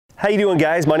How you doing,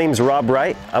 guys? My name is Rob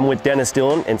Wright. I'm with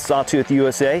Dillon and Sawtooth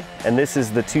USA, and this is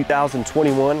the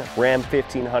 2021 Ram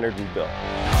 1500 we built.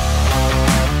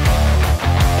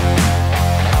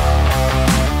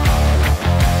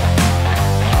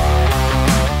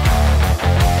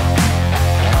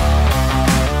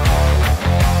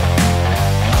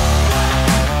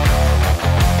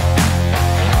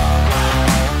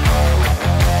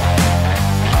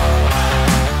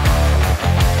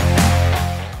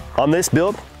 On this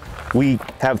build, we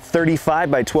have 35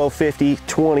 by 1250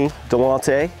 20 Dillon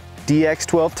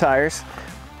DX12 tires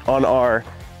on our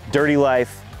Dirty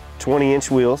Life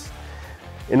 20-inch wheels.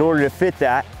 In order to fit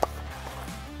that,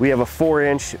 we have a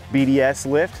 4-inch BDS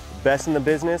lift, best in the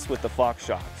business with the Fox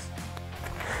shocks.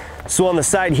 So on the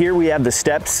side here, we have the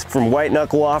steps from White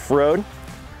Knuckle Off-Road.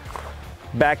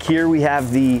 Back here, we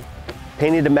have the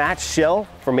painted to match shell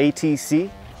from ATC.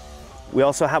 We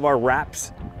also have our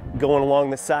wraps going along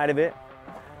the side of it.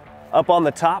 Up on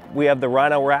the top, we have the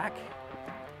Rhino rack,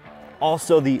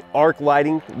 also the arc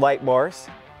lighting light bars,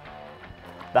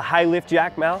 the high lift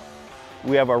jack mount,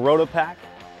 we have our Rotopack,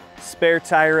 spare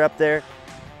tire up there,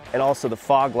 and also the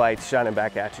fog lights shining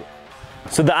back at you.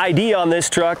 So the idea on this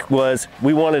truck was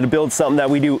we wanted to build something that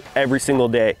we do every single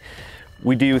day.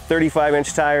 We do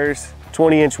 35-inch tires,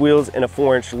 20-inch wheels, and a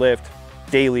 4-inch lift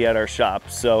daily at our shop.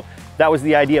 So that was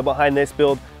the idea behind this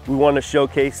build. We wanted to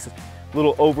showcase a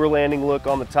little overlanding look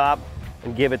on the top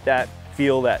and give it that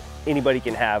feel that anybody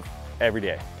can have every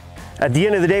day. At the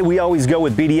end of the day, we always go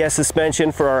with BDS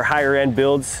suspension for our higher end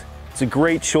builds. It's a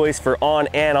great choice for on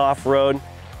and off road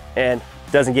and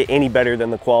doesn't get any better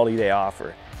than the quality they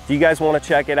offer. If you guys want to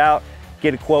check it out,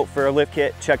 get a quote for a lift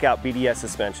kit, check out BDS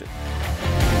suspension.